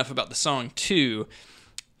 Interestingly enough about the song, too,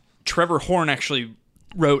 Trevor Horn actually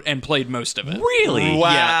wrote and played most of it. Really?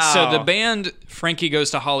 Wow. Yeah. So the band Frankie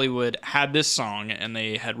Goes to Hollywood had this song, and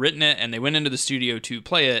they had written it, and they went into the studio to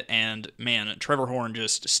play it, and man, Trevor Horn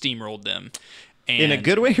just steamrolled them. And, In a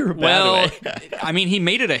good way or a bad well, way? I mean, he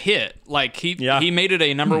made it a hit. Like he made it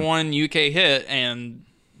a number one UK hit, and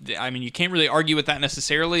I mean, you can't really argue with that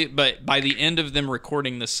necessarily. But by the end of them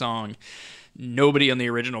recording this song, nobody on the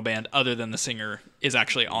original band, other than the singer, is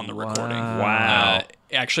actually on the recording. Wow.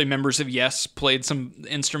 Actually, members of Yes played some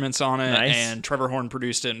instruments on it, Nice. and Trevor Horn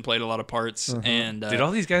produced it and played a lot of parts. And Did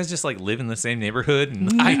all these guys just like live in the same neighborhood?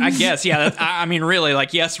 And I guess, yeah. I mean, really,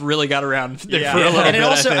 like Yes really got around there for a little and bit. it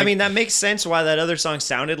also, I think. I mean, that makes sense why that other song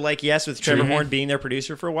sounded like Yes, with Trevor Horn being their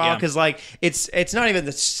producer for a while, Yeah. because like it's not even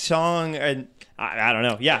the song, and I don't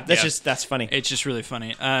know. Yeah, that's funny. It's just really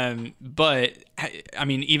funny. But I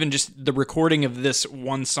mean, even just the recording of this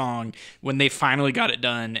one song, when they finally got it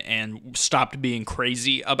done and stopped being crazy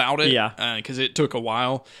about it, because it took a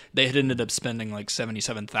while, they had ended up spending like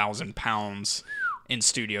 £77,000 in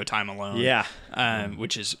studio time alone. Yeah.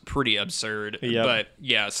 Which is pretty absurd. Yep. But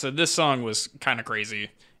yeah, so this song was kind of crazy.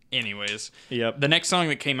 Anyways, Yep. the next song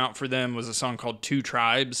that came out for them was a song called Two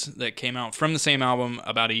Tribes that came out from the same album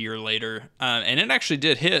about a year later. And it actually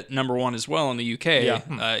did hit number one as well in the UK. Yeah.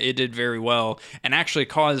 It did very well and actually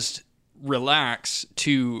caused Relax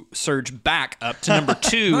to surge back up to number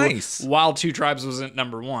two Nice. while Two Tribes was at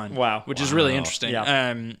number one. Wow. Which is really interesting.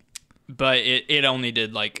 Yeah. But it only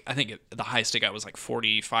did like, I think the highest it got was like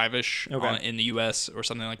 45-ish Okay. in the US or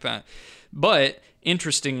something like that. But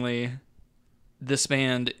interestingly, this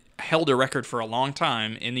band held a record for a long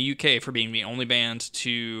time in the UK for being the only band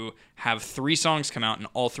to have 3 songs come out and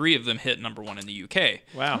all 3 of them hit number one in the UK.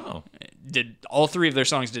 Wow. Did all 3 of their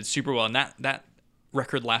songs did super well, and that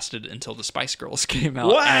record lasted until the Spice Girls came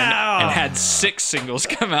out Wow. and had 6 singles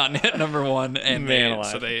come out and hit number one. And Man they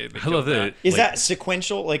alive. they I love killed that. Is like, that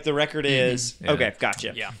sequential? Like the record is Yeah. okay,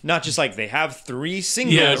 gotcha. Yeah. Not just like they have 3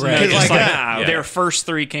 singles. Yeah, because, right. like, It's like, ah, their first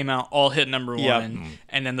 3 came out, all hit number Yep. one,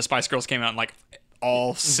 and then the Spice Girls came out and like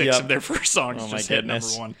all 6 Yep. of their first songs Oh, my just hit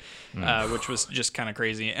goodness. number one, which was just kind of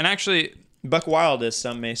crazy. And actually, Buck Wild, as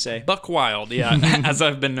some may say. Buck Wild, yeah, as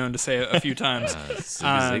I've been known to say a few times.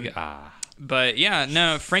 But yeah,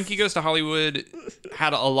 no, Frankie Goes to Hollywood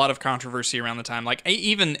had a lot of controversy around the time. Like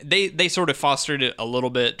even they sort of fostered it a little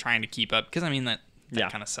bit, trying to keep up because I mean Yeah.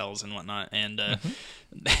 kind of sells and whatnot. And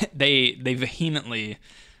they vehemently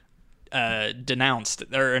denounced,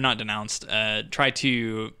 or not denounced, tried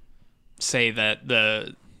to say that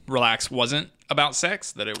the Relax wasn't about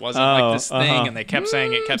sex, that it wasn't like this thing, and they kept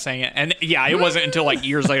saying it, and yeah, it wasn't until like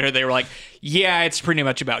years later they were like, yeah, it's pretty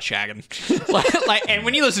much about shagging. like, and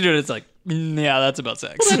when you listen to it, it's like, yeah, that's about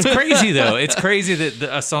sex. It's crazy though. It's crazy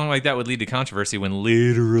that a song like that would lead to controversy when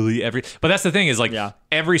literally but that's the thing is like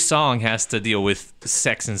every song has to deal with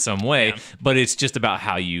sex in some way, but it's just about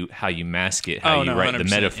how you mask it, how you write the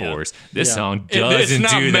metaphors. This song doesn't it's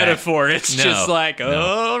not do that. metaphor. It's just like,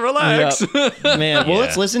 relax. Yep. Man, well,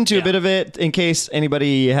 let's listen to a bit of it in case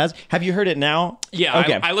anybody has. Have you heard it now? Yeah,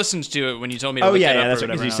 okay. I listened to it when you told me to look it up that's or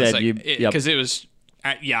what whatever. you said. Because it was...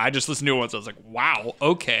 I just listened to it once. I was like, "Wow,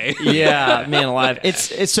 okay." Yeah, man, alive.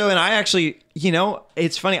 It's so, and I actually,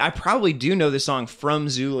 it's funny. I probably do know the song from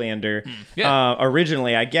Zoolander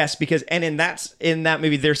originally, I guess, because in that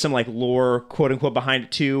movie, there's some like lore, quote unquote, behind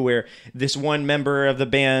it too, where this one member of the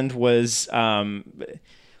band was in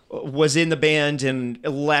the band and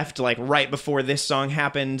left like right before this song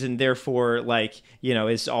happened, and therefore like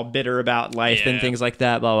is all bitter about life and things like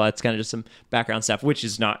that. Blah blah. It's kind of just some background stuff, which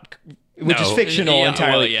is not. Which is fictional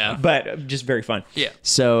entirely, but just very fun. Yeah.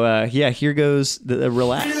 So, here goes the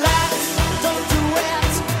Relax. Relax, don't do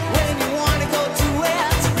it when you wanna go to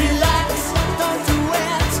it. Relax, don't do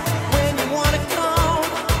it when you wanna come.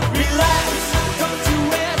 Relax, don't do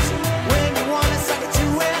it when you wanna suck it to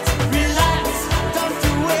it. Relax, don't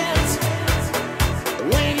do it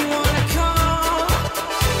when you wanna come.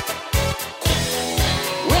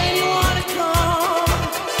 When you wanna come.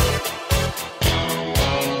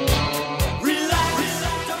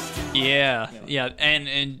 Yeah,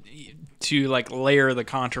 and to like layer the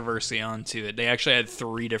controversy onto it, they actually had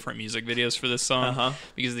 3 different music videos for this song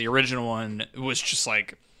because the original one was just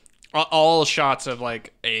like all shots of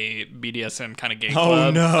like a BDSM kind of gay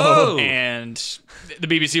club. no. And the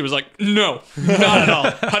BBC was like, no, not at all.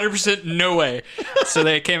 100% no way. So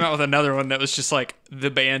they came out with another one that was just like the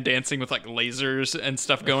band dancing with like lasers and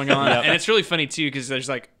stuff going on. And it's really funny too because there's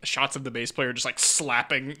like shots of the bass player just like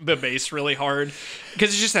slapping the bass really hard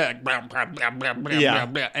because it's just that like, blah, blah, blah, blah, blah,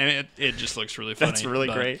 blah, and it just looks really funny. That's really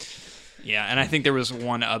great. Yeah, and I think there was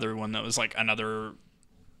one other one that was like another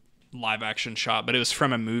live action shot, but it was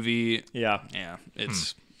from a movie. Yeah,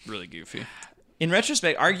 it's really goofy. In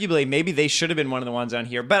retrospect, arguably, maybe they should have been one of the ones on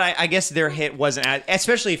here, but I guess their hit wasn't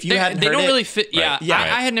especially if you hadn't heard it. They don't really fit. Yeah, yeah.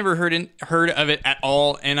 I had never heard of it at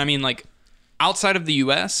all, and I mean, like outside of the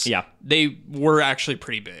U.S., they were actually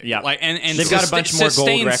pretty big. Yeah, like and they've got a bunch more gold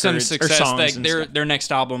records some success. or songs. Like, their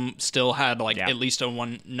next album still had like at least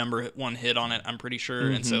a number one hit on it. I'm pretty sure,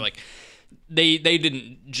 and so like. They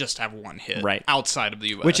didn't just have one hit outside of the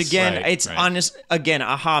U.S. Which again, it's honest. Again,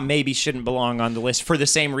 Aha maybe shouldn't belong on the list for the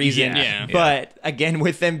same reason. Yeah. But again,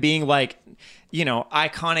 with them being like,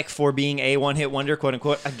 iconic for being a one-hit wonder, quote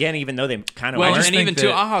unquote. Again, even though they kind of and even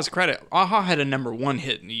to Aha's credit, Aha had a number 1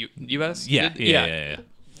 hit in the U.S. Yeah.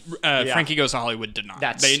 Frankie Goes to Hollywood did not.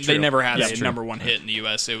 They never had a number 1 hit in the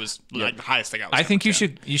U.S. It was like the highest they got. Was I think you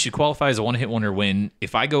should qualify as a one-hit wonder when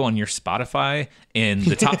if I go on your Spotify and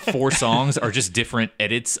the top 4 songs are just different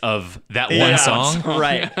edits of that one song,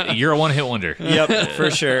 right? You're a one-hit wonder. Yep, for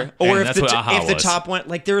sure. Or if the was. top one,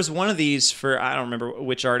 like there was one of these for I don't remember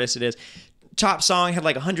which artist it is. Top song had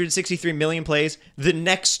like 163 million plays. The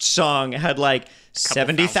next song had like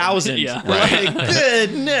 70,000. Yeah. Like,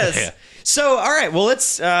 goodness. Yeah. So, all right. Well,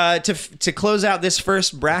 let's to close out this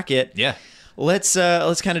first bracket. Yeah. Let's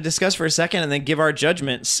kind of discuss for a second and then give our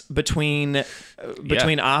judgments between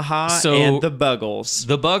Aha and the Buggles.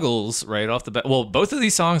 The Buggles, right off the bat. Well, both of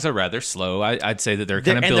these songs are rather slow. I'd say that they're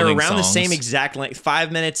kind of building and they're around songs. the same exact length,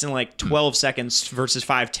 5 minutes and like 12 seconds versus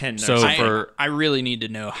 5:10. So I really need to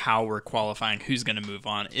know how we're qualifying who's going to move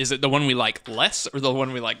on. Is it the one we like less or the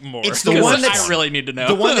one we like more? It's the one I really need to know.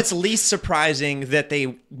 The one that's least surprising that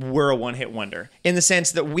they were a one-hit wonder in the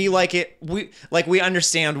sense that we like it. We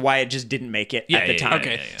understand why it just didn't make it at the time.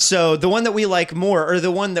 Okay. So the one that we like more, or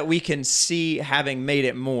the one that we can see having made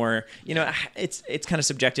it more, it's kind of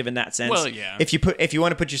subjective in that sense. Well, yeah. If you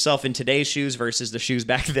want to put yourself in today's shoes versus the shoes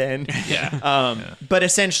back then. But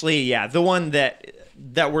essentially, the one that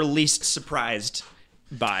we're least surprised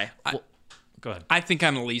by. Go ahead. I think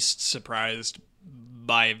I'm least surprised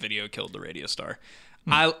by a Video Killed the Radio Star.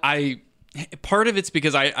 I part of it's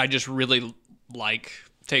because I just really like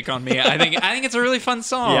Take on Me. I think it's a really fun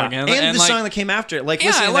song. And the like, song that came after it.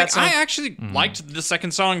 Listening to that song. I actually liked the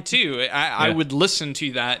second song too. I would listen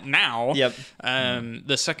to that now. Yep.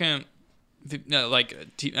 The second No, like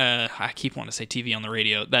I keep wanting to say TV on the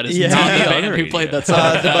radio. That is Yeah. not TV the on band the who radio. played that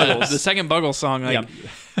song. The Buggles. The second Buggles song. Like,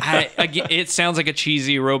 it sounds like a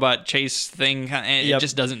cheesy robot chase thing, and Yep. it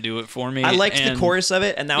just doesn't do it for me. I liked the And- chorus of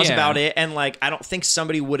it, and that was Yeah. about it. And like, I don't think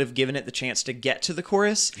somebody would have given it the chance to get to the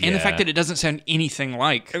chorus. and the Yeah. fact that it doesn't sound anything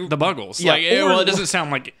like the Buggles. Yeah, Like, or- it doesn't sound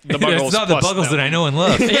like the Buggles. It's not the plus Buggles them. that I know and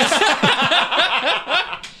love.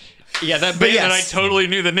 Yeah, that But band yes. that I totally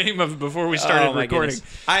knew the name of before we started Oh my recording.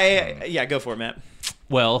 goodness. Go for it, Matt.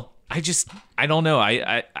 Well, I don't know.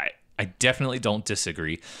 I definitely don't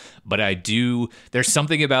disagree, but I do. There's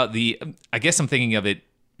something about I guess I'm thinking of it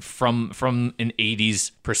from an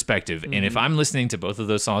 80s perspective. And if I'm listening to both of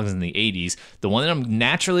those songs in the 80s, the one that I'm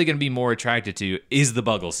naturally going to be more attracted to is the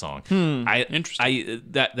Buggles song. Interesting.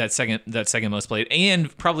 That second most played,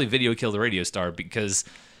 and probably Video Killed the Radio Star, because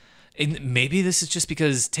and maybe this is just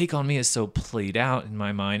because Take On Me is so played out in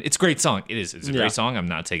my mind. It's a great song. It is. It's a Yeah. great song. I'm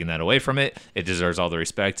not taking that away from it. It deserves all the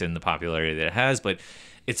respect and the popularity that it has, but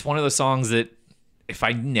it's one of those songs that if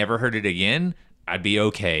I never heard it again, I'd be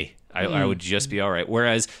okay. I would just be all right.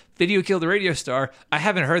 Whereas Video Killed the Radio Star, I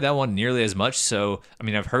haven't heard that one nearly as much. So, I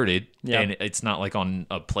mean, I've heard it, and it's not like on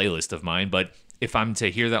a playlist of mine. But if I'm to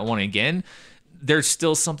hear that one again, there's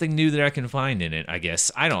still something new that I can find in it, I guess.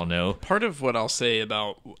 I don't know. Part of what I'll say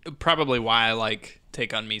about probably why I like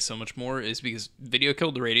Take On Me so much more is because Video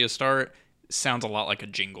Killed the Radio Star sounds a lot like a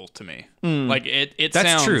jingle to me. Like it That's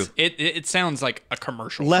sounds true. It sounds like a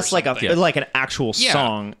commercial. Less for like something. like an actual Yeah.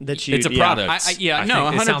 song that you. It's a product. I I think 100%.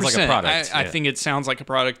 it It sounds like a product. I Yeah. think it sounds like a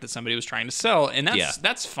product that somebody was trying to sell, and Yeah.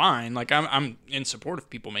 that's fine. Like I'm in support of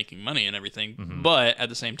people making money and everything, Mm-hmm. but at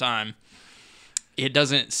the same time, it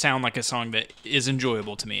doesn't sound like a song that is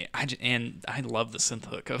enjoyable to me. And I love the synth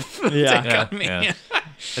hook of Yeah. Take On Me. Yeah.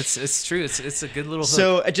 It's true. It's a good little hook.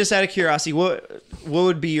 So, just out of curiosity, what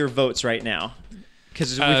would be your votes right now?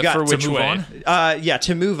 Because we've got for which to move way? on.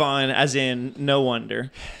 to move on, as in No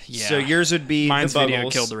Wonder. Yeah. So yours would be Mine's the Buggles. Video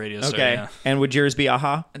Killed the Radio Star, Okay, yeah. and would yours be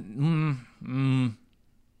Aha?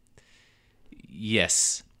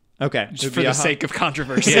 Yes. Okay, Just for the sake of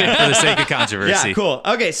controversy. Yeah, for the sake of controversy. Yeah, cool.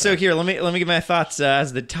 Okay, so here, let me give my thoughts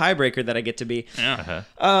as the tiebreaker that I get to be. Yeah.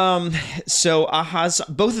 So Aha's,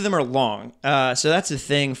 both of them are long, so that's a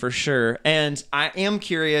thing for sure. And I am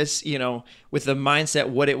curious, with the mindset,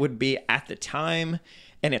 what it would be at the time.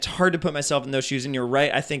 And it's hard to put myself in those shoes. And you're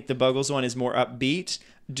right. I think the Buggles one is more upbeat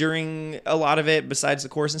during a lot of it, besides the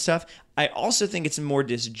chorus and stuff. I also think it's more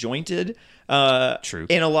disjointed. True.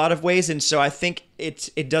 In a lot of ways. And so I think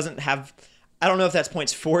it doesn't have. I don't know if that's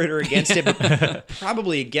points for it or against it, but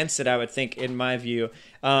probably against it, I would think, in my view.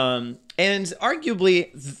 And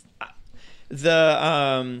arguably,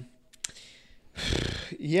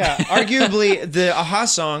 arguably the Aha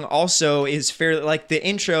song also is fairly, like the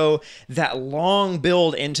intro, that long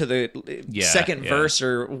build into the second verse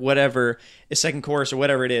or whatever, second chorus or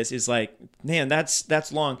whatever it is like, man,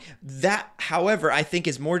 that's long. That, however, I think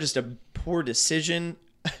is more just a poor decision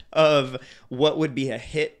of what would be a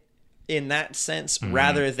hit in that sense,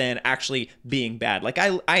 rather than actually being bad. Like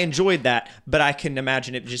I enjoyed that, but I can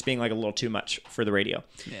imagine it just being like a little too much for the radio.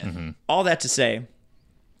 Yeah. All that to say,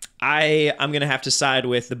 I'm gonna have to side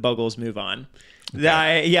with the Buggles Move On.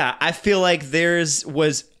 I feel like theirs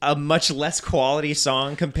was a much less quality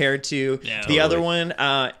song compared to the other one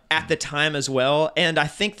at the time as well. And I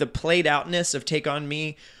think the played outness of Take On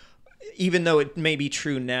Me, even though it may be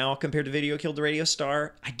true now compared to Video Killed the Radio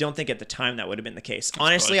Star, I don't think at the time that would have been the case.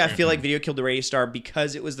 Honestly, I feel like Video Killed the Radio Star,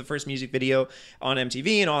 because it was the first music video on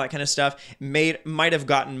MTV and all that kind of stuff, might have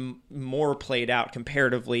gotten more played out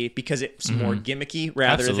comparatively because it's more gimmicky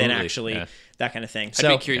rather than Absolutely, actually yeah. that kind of thing. I'd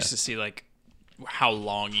So be curious to see like how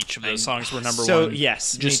long each of those songs were number So one.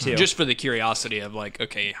 yes, just me too. just for the curiosity of like,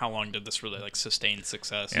 okay, how long did this really like sustain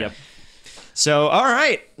success? Yep. So all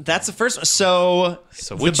right, that's the first one. So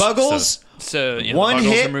the Buggles. So yeah, One the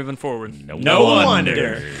Buggles hit. are moving forward. No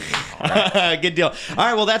wonder. Good deal. All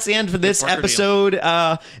right, well, that's the end for this Parker deal.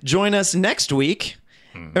 episode. Join us next week.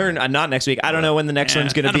 Or not next week. I don't know when the next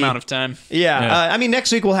one's going to An be. amount of time. Yeah. I mean,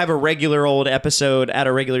 next week we'll have a regular old episode at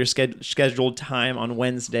a regular scheduled time on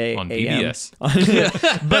Wednesday On AM.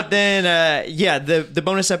 PBS. But then, the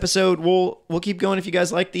bonus episode, we'll keep going if you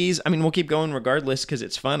guys like these. I mean, we'll keep going regardless because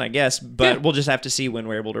it's fun, I guess. But we'll just have to see when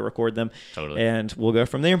we're able to record them. Totally. And we'll go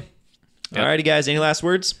from there. Alrighty, guys. Any last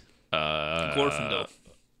words? Glorfindel.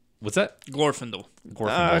 What's that? Glorfindel.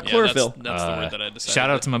 Chlorophyll. That's the word that I decided.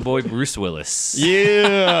 Shout out to my boy Bruce Willis.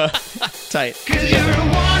 Yeah. Tight. Cause you're a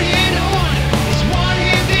one hit wonder. It's one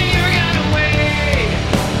hit, then you're gonna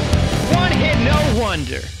wait. One hit, no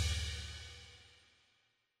wonder.